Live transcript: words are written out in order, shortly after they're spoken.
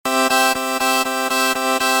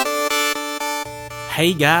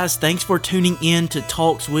Hey guys, thanks for tuning in to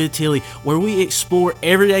Talks with Tilly, where we explore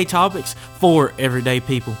everyday topics for everyday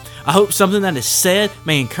people. I hope something that is said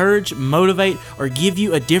may encourage, motivate, or give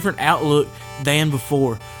you a different outlook than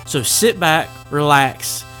before. So sit back,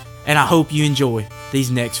 relax, and I hope you enjoy these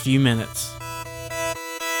next few minutes.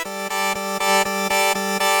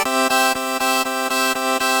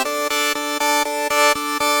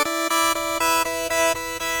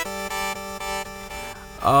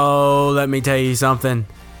 Oh, let me tell you something.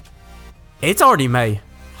 It's already May.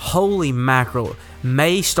 Holy mackerel.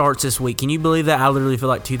 May starts this week. Can you believe that? I literally feel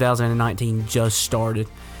like 2019 just started.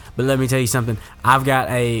 But let me tell you something. I've got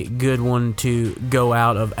a good one to go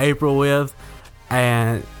out of April with.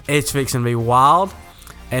 And it's fixing to be wild.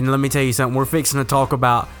 And let me tell you something. We're fixing to talk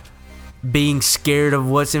about being scared of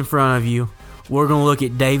what's in front of you. We're going to look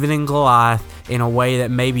at David and Goliath in a way that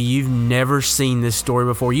maybe you've never seen this story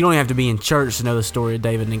before. You don't even have to be in church to know the story of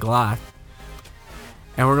David and Goliath.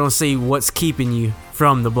 And we're going to see what's keeping you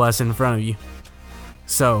from the blessing in front of you.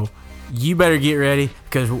 So, you better get ready,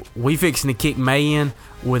 because we fixing to kick May in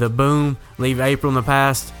with a boom, leave April in the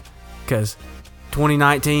past, because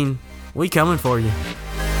 2019, we coming for you.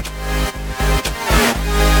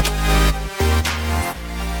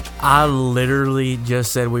 I literally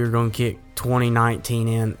just said we were going to kick 2019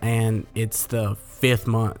 in, and it's the 5th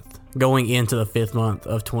month, going into the 5th month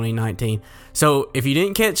of 2019. So if you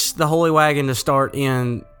didn't catch the Holy Wagon to start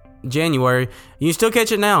in January, you can still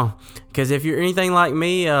catch it now, because if you're anything like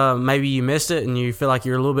me, maybe you missed it and you feel like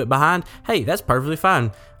you're a little bit behind, hey, that's perfectly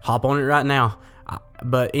fine. Hop on it right now.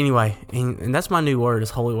 But anyway, and that's my new word, is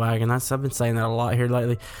Holy Wagon. I've been saying that a lot here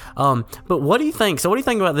lately. But what do you think? So what do you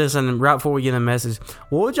think about this? And right before we get the message,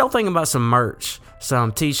 what would y'all think about some merch?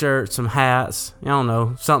 Some t-shirts, some hats, I don't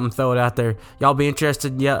know, something, throw it out there. Y'all be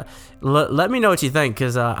interested? Yeah, let me know what you think,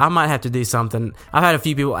 because I might have to do something. I've had a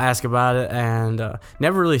few people ask about it, and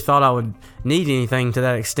never really thought I would need anything to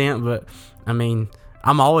that extent, but I mean,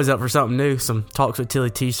 I'm always up for something new. Some Talks with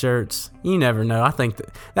Tilly t-shirts. You never know. I think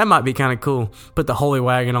that might be kind of cool. Put the Holy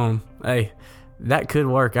Wagon on them. Hey, that could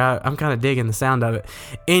work. I'm kind of digging the sound of it.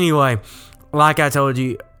 Anyway, like I told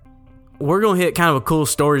you, we're going to hit kind of a cool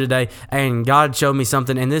story today, and God showed me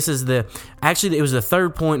something, and this is it was the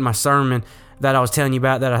third point in my sermon that I was telling you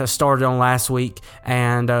about that I started on last week,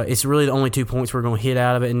 and it's really the only 2 points we're going to hit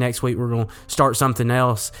out of it, and next week we're going to start something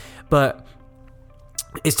else. But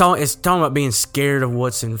it's talking about being scared of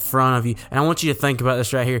what's in front of you, and I want you to think about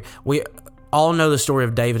this right here. We all know the story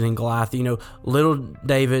of David and Goliath. You know, little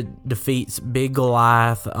David defeats big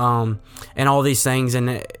Goliath, and all these things,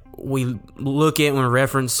 and we look at when we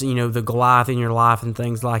reference, the Goliath in your life and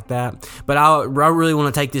things like that. But I really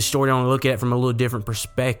want to take this story on and look at it from a little different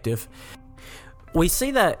perspective. We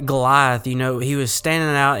see that Goliath, he was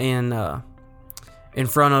standing out in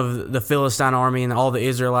front of the Philistine army, and all the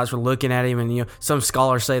Israelites were looking at him, and some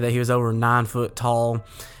scholars say that he was over 9 foot tall,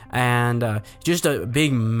 and just a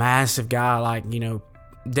big, massive guy,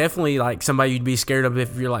 definitely like somebody you'd be scared of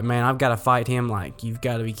if you're like, man, I've got to fight him. Like, you've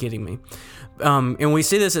got to be kidding me. And we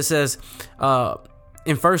see this, it says,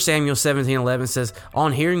 in 1 Samuel 17:11 says,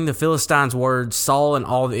 on hearing the Philistines' words, Saul and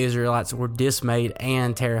all the Israelites were dismayed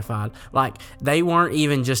and terrified. Like, they weren't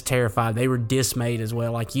even just terrified, they were dismayed as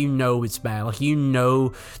well. Like, it's bad.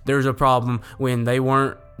 Like, there's a problem when they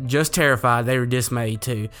weren't just terrified, they were dismayed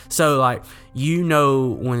too. So,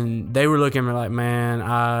 when they were looking at me like,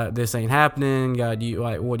 man, this ain't happening. God,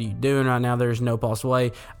 what are you doing right now? There's no possible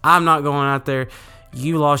way. I'm not going out there.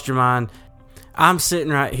 You lost your mind. I'm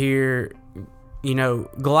sitting right here.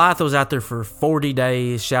 Goliath was out there for 40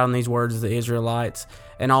 days shouting these words to the Israelites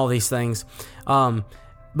and all these things.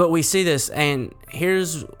 But we see this, and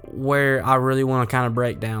here's where I really want to kind of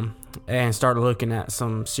break down and start looking at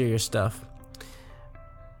some serious stuff.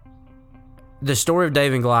 The story of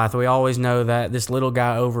David and Goliath, we always know that this little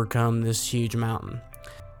guy overcome this huge mountain.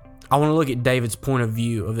 I want to look at David's point of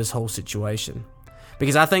view of this whole situation,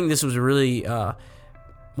 because I think this was really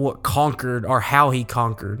what conquered, or how he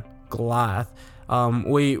conquered Goliath.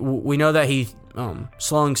 We know that he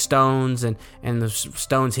slung stones, and the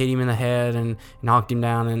stones hit him in the head and knocked him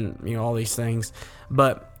down, and all these things.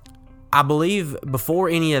 But I believe before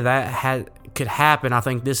any of that could happen, I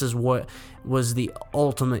think this is what was the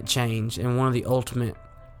ultimate change, and one of the ultimate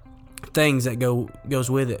things that goes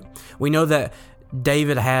with it. We know that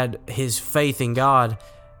David had his faith in God,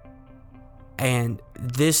 and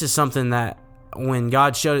this is something that when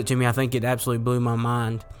God showed it to me, I think it absolutely blew my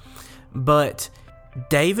mind. But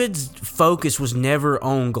David's focus was never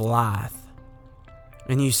on Goliath.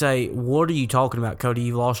 And you say, what are you talking about, Cody?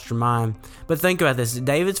 You've lost your mind. But think about this.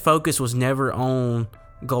 David's focus was never on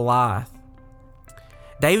Goliath.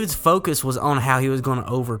 David's focus was on how he was going to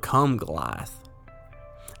overcome Goliath.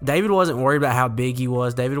 David wasn't worried about how big he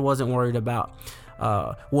was. David wasn't worried about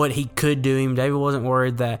what he could do him. David wasn't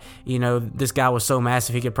worried that, this guy was so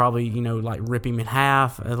massive he could probably, like rip him in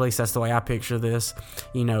half. At least that's the way I picture this.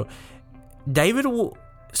 David's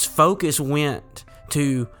focus went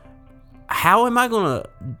to, how am I going to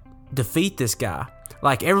defeat this guy?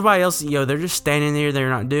 Like everybody else, they're just standing there. They're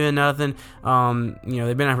not doing nothing.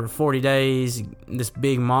 They've been out for 40 days. This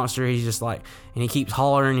big monster, he's just like, and he keeps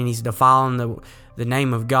hollering and he's defiling the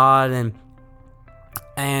name of God.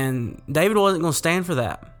 And David wasn't going to stand for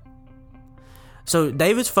that. So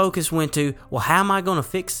David's focus went to, well, how am I going to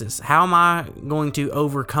fix this? How am I going to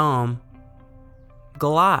overcome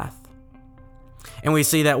Goliath? And we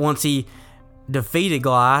see that once he defeated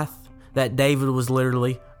Goliath, that David was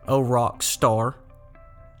literally a rock star.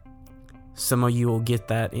 Some of you will get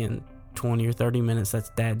that in 20 or 30 minutes. That's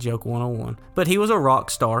Dad Joke 101. But he was a rock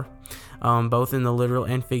star, both in the literal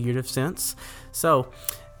and figurative sense. So,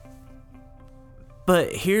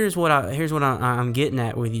 but here's what I'm getting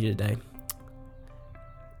at with you today.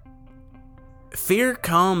 Fear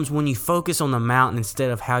comes when you focus on the mountain instead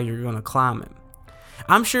of how you're going to climb it.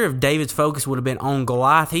 I'm sure if David's focus would have been on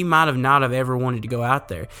Goliath, he might have not have ever wanted to go out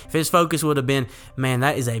there. If his focus would have been, man,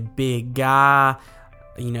 that is a big guy,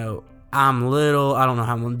 I'm little, I don't know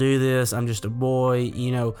how I'm going to do this, I'm just a boy,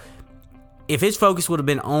 If his focus would have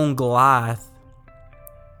been on Goliath,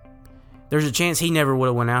 there's a chance he never would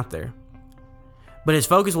have went out there. But his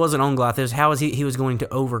focus wasn't on Goliath, it was how he was going to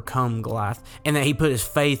overcome Goliath. And that he put his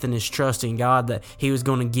faith and his trust in God that he was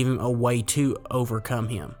going to give him a way to overcome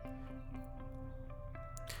him.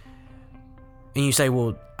 And you say,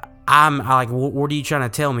 well, what are you trying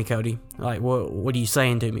to tell me, Cody? Like, what are you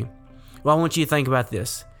saying to me? Well, I want you to think about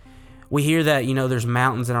this. We hear that, there's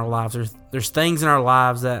mountains in our lives. There's things in our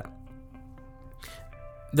lives that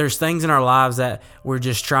we're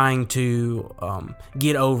just trying to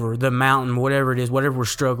get over. The mountain, whatever it is, whatever we're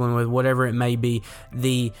struggling with, whatever it may be.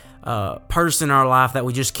 The person in our life that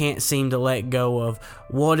we just can't seem to let go of.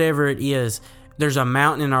 Whatever it is, there's a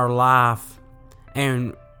mountain in our life,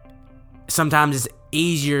 and sometimes it's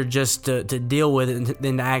easier just to deal with it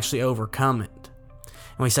than to actually overcome it.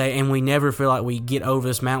 And we say, and we never feel like we get over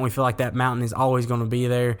this mountain. We feel like that mountain is always going to be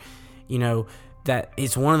there. That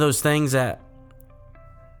it's one of those things that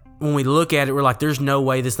when we look at it, we're like, there's no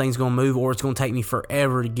way this thing's going to move, or it's going to take me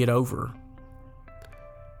forever to get over.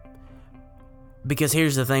 Because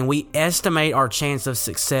here's the thing, we estimate our chance of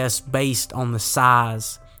success based on the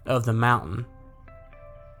size of the mountain.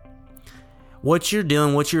 What you're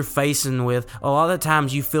doing, what you're facing with, a lot of the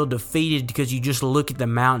times you feel defeated because you just look at the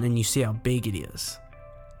mountain and you see how big it is.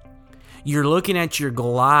 You're looking at your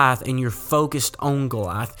Goliath and you're focused on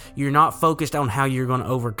Goliath. You're not focused on how you're going to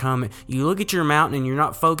overcome it. You look at your mountain and you're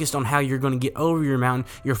not focused on how you're going to get over your mountain.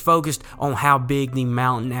 You're focused on how big the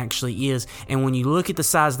mountain actually is. And when you look at the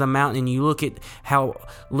size of the mountain and you look at how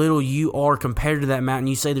little you are compared to that mountain,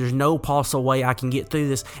 you say, there's no possible way I can get through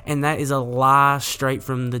this. And that is a lie straight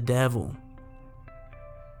from the devil.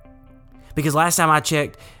 Because last time I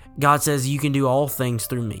checked, God says you can do all things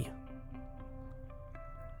through me.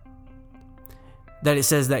 That it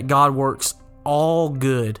says that God works all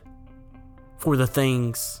good for the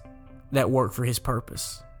things that work for His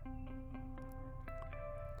purpose.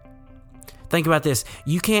 Think about this.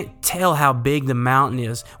 You can't tell how big the mountain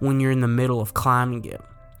is when you're in the middle of climbing it.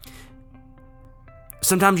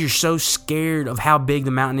 Sometimes you're so scared of how big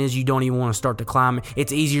the mountain is, you don't even want to start to climb it.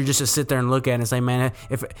 It's easier just to sit there and look at it and say, man,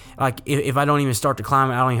 if I don't even start to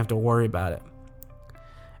climb it, I don't even have to worry about it.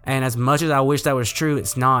 And as much as I wish that was true,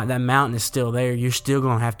 it's not. That mountain is still there. You're still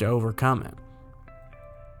going to have to overcome it.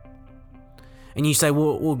 And you say,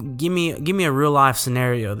 well, give me a real life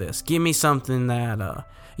scenario of this. Give me something that,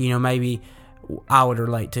 maybe I would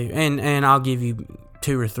relate to. And I'll give you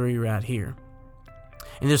 2 or 3 right here.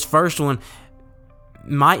 And this first one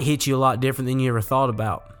might hit you a lot different than you ever thought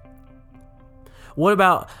about. What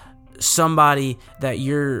about somebody that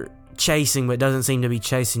you're chasing but doesn't seem to be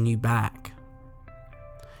chasing you back?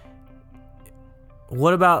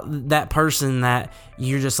 What about that person that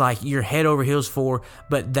you're just like, you're head over heels for,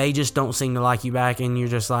 but they just don't seem to like you back, and you're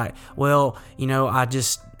just like, well,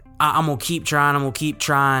 I'm going to keep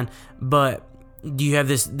trying, but do you have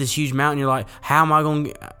this huge mountain? You're like, how am I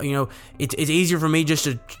going to, it's easier for me just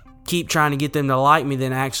to keep trying to get them to like me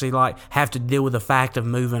than actually like have to deal with the fact of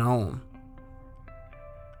moving on.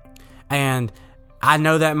 And I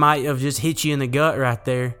know that might have just hit you in the gut right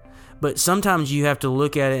there, but sometimes you have to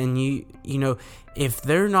look at it and if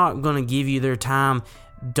they're not going to give you their time,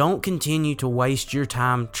 don't continue to waste your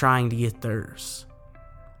time trying to get theirs.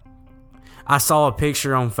 I saw a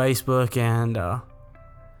picture on Facebook, and I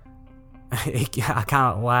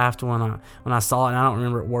kind of laughed when I saw it. And I don't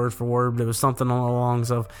remember it word for word, but it was something along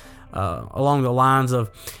the lines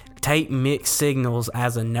of take mixed signals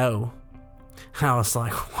as a no. And I was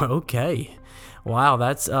like, well, okay, wow,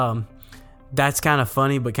 that's kind of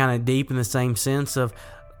funny, but kind of deep in the same sense of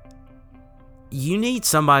you need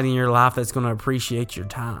somebody in your life that's going to appreciate your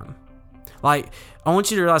time. Like, I want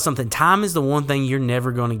you to realize something. Time is the one thing you're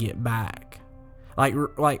never going to get back.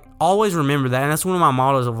 Like always remember that. And that's one of my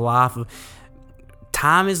mottos of life.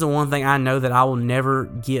 Time is the one thing I know that I will never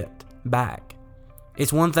get back.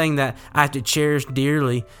 It's one thing that I have to cherish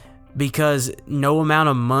dearly, because no amount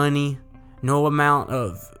of money, no amount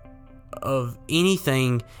of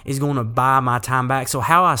anything is going to buy my time back. So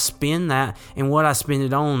how I spend that and what I spend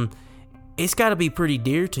it on, it's got to be pretty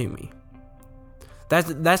dear to me.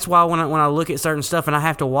 That's why when I look at certain stuff, and I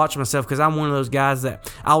have to watch myself, because I'm one of those guys that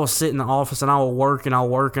I will sit in the office and I will work and I'll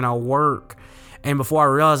work and I'll work, and before I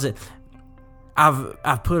realize it,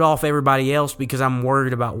 I've put off everybody else because I'm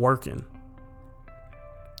worried about working.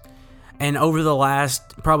 And over the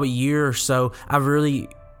last probably year or so, I've really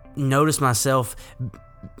noticed myself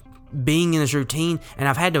being in this routine, and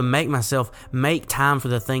I've had to make myself make time for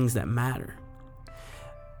the things that matter.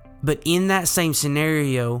 But in that same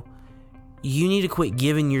scenario, you need to quit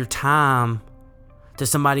giving your time to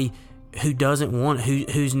somebody who doesn't want it,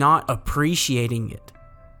 who's not appreciating it.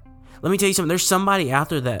 Let me tell you something. There's somebody out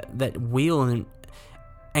there that will, and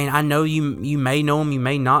I know you may know them, you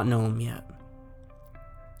may not know them yet.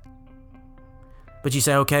 But you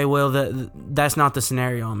say, okay, well, that's not the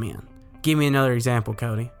scenario I'm in. Give me another example,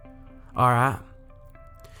 Cody. All right.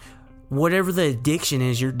 Whatever the addiction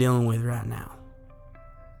is you're dealing with right now,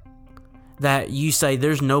 that you say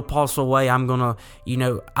there's no possible way I'm gonna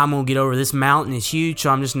get over this mountain. It's huge, so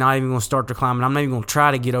I'm just not even gonna start to climb. I'm not even gonna try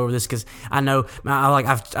to get over this, because I know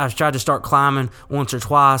I've tried to start climbing once or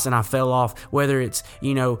twice and I fell off. Whether it's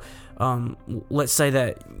let's say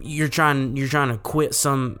that you're trying to quit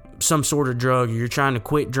some sort of drug, or you're trying to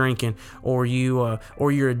quit drinking, or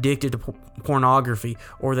you're addicted to pornography,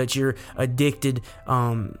 or that you're addicted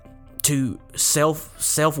to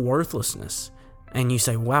self worthlessness. And you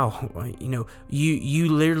say, wow,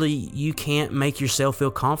 you literally, you can't make yourself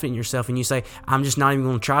feel confident in yourself. And you say, I'm just not even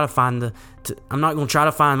going to try to find I'm not going to try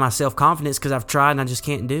to find my self-confidence, because I've tried and I just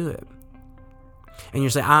can't do it. And you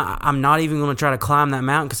say, I'm not even going to try to climb that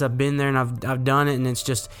mountain, because I've been there and I've done it, and it's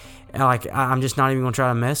just like, I'm just not even going to try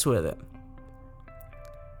to mess with it.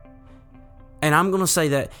 And I'm going to say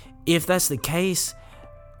that if that's the case,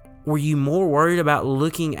 were you more worried about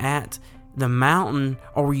looking at the mountain,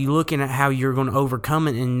 or were you looking at how you're going to overcome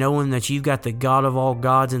it, and knowing that you've got the God of all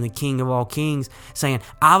gods and the King of all kings saying,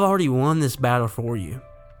 I've already won this battle for you?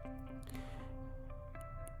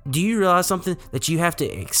 Do you realize something? That you have to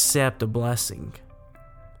accept a blessing.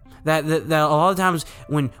 That a lot of times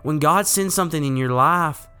when God sends something in your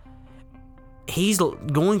life, He's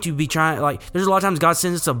going to be trying, there's a lot of times God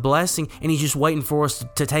sends us a blessing and He's just waiting for us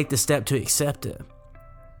to take the step to accept it.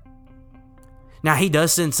 Now, He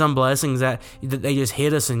does send some blessings that they just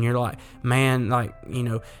hit us, and you're like, man,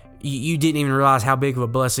 you didn't even realize how big of a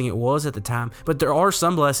blessing it was at the time. But there are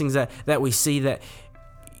some blessings that we see that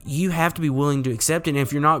you have to be willing to accept it. And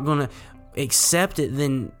if you're not going to accept it,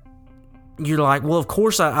 then you're like, well, of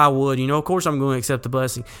course I would. Of course I'm going to accept the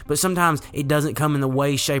blessing. But sometimes it doesn't come in the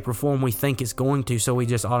way, shape, or form we think it's going to, so we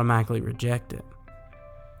just automatically reject it.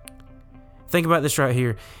 Think about this right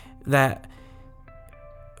here, that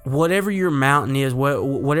whatever your mountain is,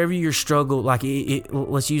 whatever your struggle,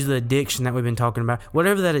 let's use the addiction that we've been talking about.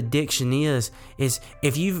 Whatever that addiction is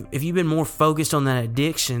if you've been more focused on that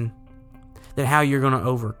addiction than how you're going to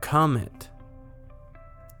overcome it,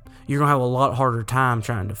 you're going to have a lot harder time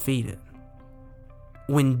trying to defeat it.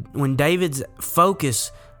 When David's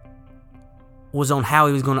focus was on how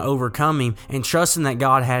he was going to overcome him and trusting that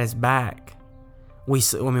God had his back, we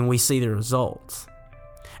see the results.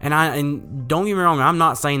 And don't get me wrong, I'm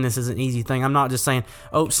not saying this is an easy thing. I'm not just saying,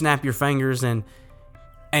 oh, snap your fingers and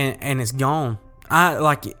it's gone.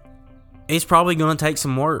 It's probably going to take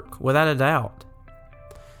some work, without a doubt.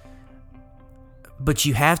 But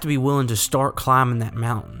you have to be willing to start climbing that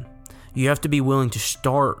mountain. You have to be willing to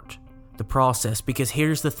start the process, because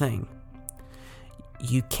here's the thing.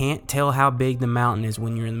 You can't tell how big the mountain is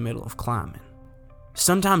when you're in the middle of climbing.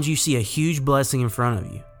 Sometimes you see a huge blessing in front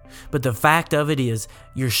of you, but the fact of it is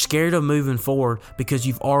you're scared of moving forward because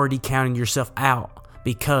you've already counted yourself out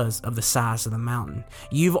because of the size of the mountain.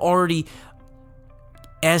 You've already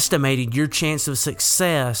estimated your chance of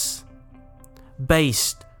success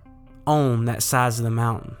based on that size of the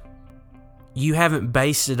mountain. You haven't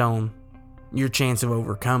based it on your chance of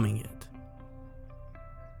overcoming it.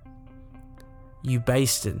 You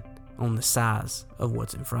based it on the size of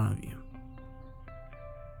what's in front of you.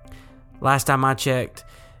 Last time I checked,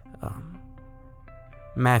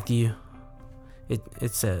 Matthew,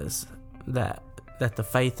 it says that the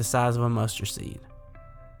faith the size of a mustard seed,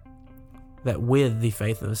 that with the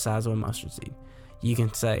faith of the size of a mustard seed, you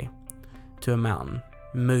can say to a mountain,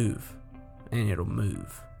 move, and it'll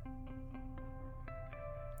move.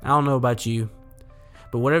 I don't know about you,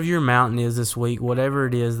 but whatever your mountain is this week, whatever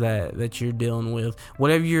it is that you're dealing with,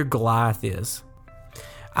 whatever your Goliath is,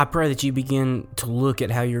 I pray that you begin to look at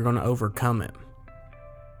how you're going to overcome it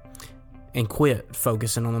and quit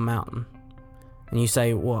focusing on the mountain. And you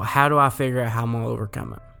say, well, how do I figure out how I'm going to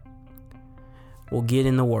overcome it? Well, get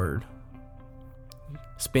in the Word.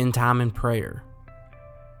 Spend time in prayer.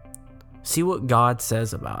 See what God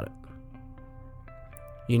says about it.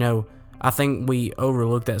 You know, I think we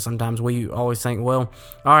overlook that sometimes. We always think, well,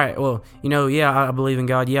 all right, well, yeah, I believe in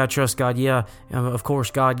God. Yeah, I trust God. Yeah, of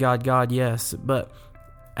course, God, yes. But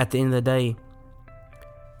at the end of the day,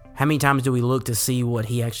 how many times do we look to see what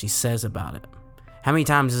He actually says about it? How many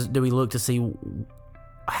times do we look to see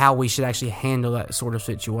how we should actually handle that sort of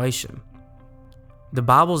situation? The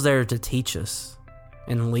Bible's there to teach us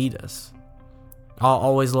and lead us. I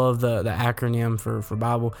always love the acronym for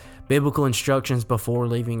Bible, Biblical Instructions Before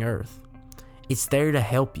Leaving Earth. It's there to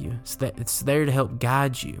help you. It's there to help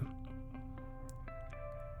guide you.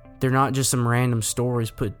 They're not just some random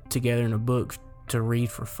stories put together in a book to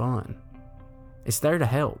read for fun. It's there to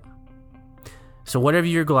help. So whatever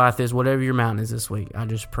your Goliath is, whatever your mountain is this week, I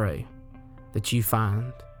just pray that you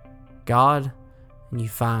find God and you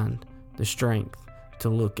find the strength to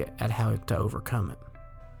look at how to overcome it.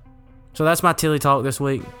 So that's my Tilly Talk this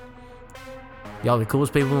week. Y'all the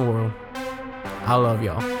coolest people in the world. I love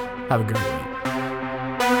y'all. Have a great week.